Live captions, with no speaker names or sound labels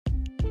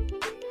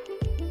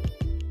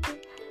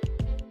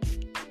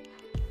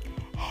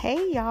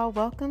Hey y'all,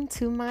 welcome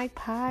to my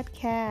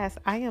podcast.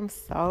 I am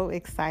so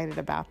excited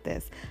about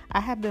this. I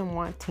have been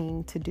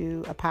wanting to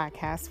do a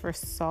podcast for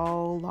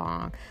so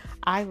long.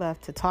 I love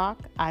to talk,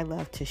 I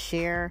love to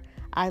share,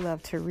 I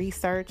love to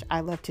research, I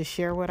love to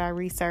share what I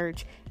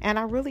research, and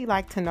I really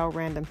like to know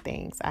random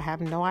things. I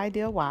have no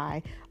idea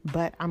why,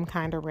 but I'm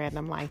kind of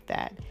random like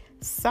that.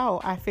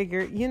 So I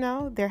figured,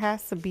 there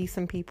has to be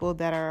some people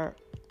that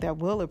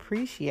will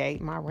appreciate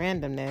my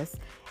randomness.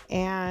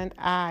 And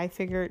I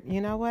figured,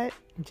 you know what?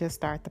 Just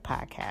start the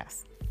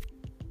podcast.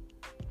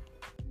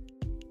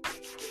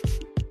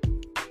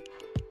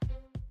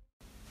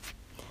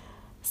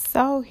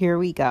 So here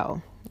we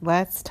go.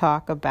 Let's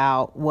talk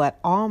about what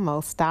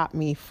almost stopped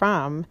me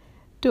from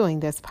doing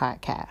this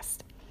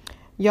podcast.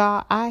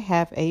 Y'all, I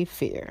have a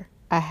fear.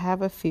 I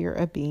have a fear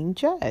of being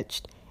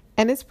judged.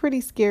 And it's pretty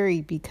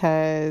scary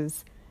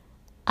because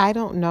I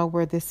don't know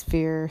where this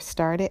fear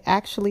started.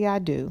 Actually, I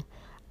do.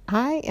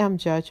 I am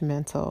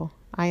judgmental.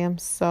 I am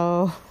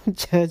so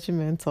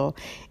judgmental,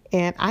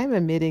 and I'm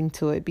admitting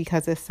to it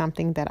because it's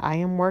something that I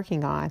am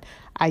working on.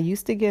 I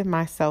used to give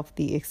myself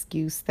the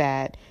excuse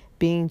that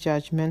being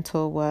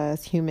judgmental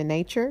was human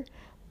nature,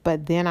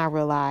 but then I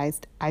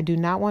realized I do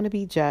not want to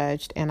be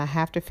judged, and I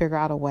have to figure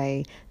out a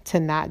way to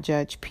not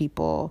judge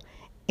people.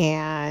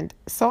 And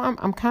so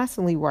I'm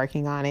constantly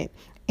working on it.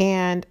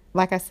 And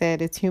like I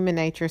said, it's human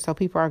nature, so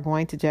people are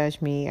going to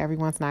judge me.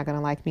 Everyone's not going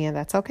to like me, and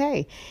that's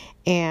okay.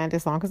 And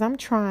as long as I'm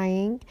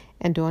trying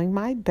and doing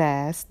my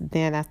best,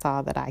 then that's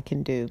all that I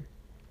can do.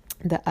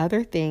 The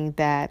other thing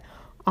that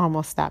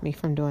almost stopped me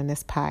from doing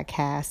this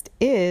podcast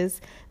is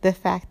the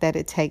fact that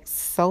it takes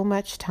so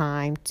much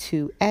time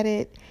to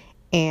edit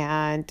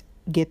and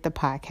get the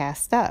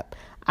podcast up.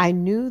 I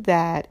knew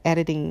that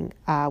editing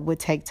would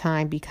take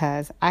time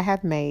because I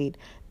have made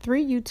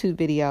 3 YouTube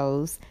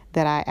videos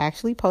that I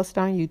actually posted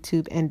on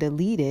YouTube and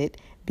deleted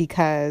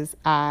because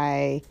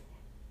I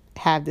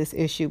have this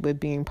issue with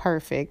being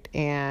perfect.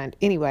 And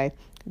anyway,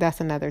 that's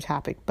another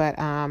topic. But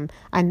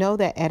I know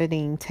that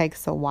editing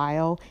takes a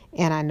while,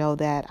 and I know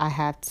that I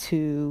have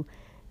to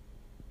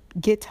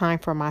get time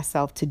for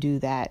myself to do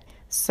that.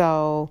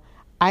 So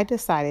I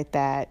decided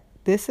that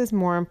this is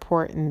more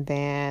important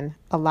than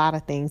a lot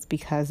of things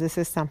because this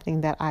is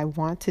something that I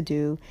want to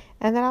do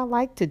and that I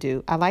like to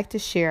do. I like to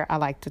share. I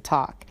like to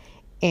talk.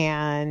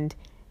 And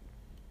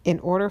in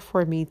order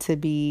for me to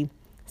be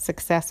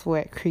successful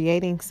at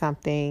creating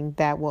something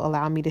that will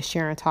allow me to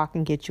share and talk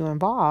and get you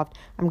involved,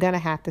 I'm going to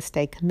have to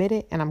stay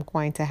committed, and I'm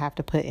going to have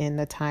to put in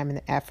the time and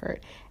the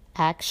effort.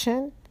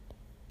 Action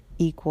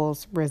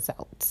equals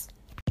results.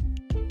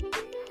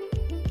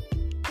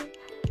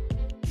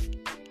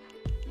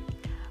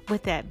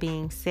 With that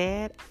being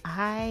said,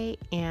 I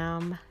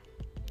am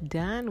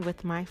done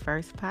with my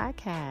first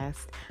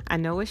podcast. I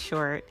know it's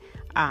short.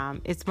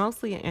 It's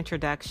mostly an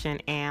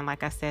introduction and,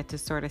 like I said, to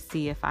sort of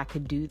see if I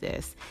could do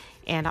this.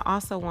 And I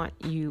also want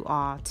you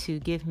all to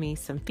give me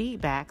some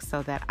feedback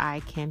so that I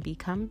can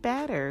become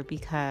better,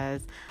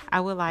 because I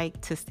would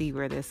like to see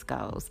where this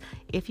goes.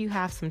 If you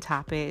have some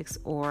topics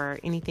or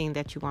anything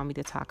that you want me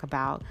to talk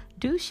about,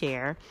 do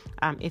share.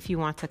 If you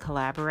want to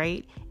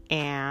collaborate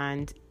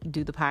and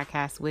do the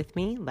podcast with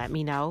me, let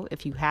me know.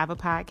 If you have a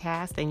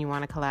podcast and you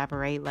want to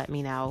collaborate, let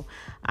me know.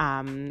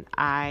 I'm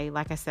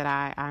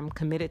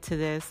committed to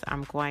this.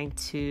 I'm going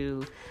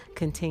to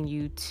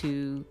continue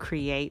to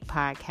create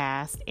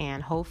podcasts,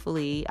 and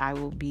hopefully I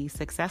will be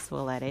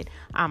successful at it.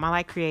 I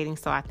like creating,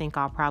 so I think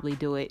I'll probably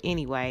do it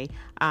anyway.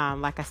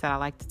 Like I said, I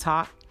like to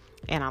talk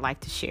and I like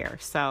to share.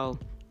 So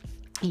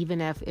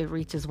even if it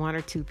reaches 1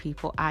 or 2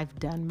 people, I've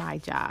done my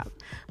job.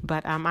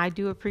 But I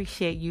do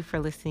appreciate you for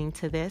listening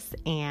to this.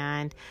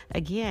 And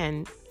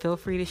again, feel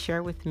free to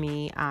share with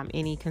me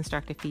any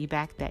constructive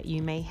feedback that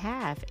you may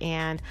have.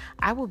 And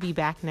I will be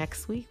back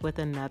next week with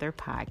another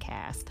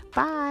podcast.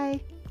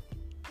 Bye.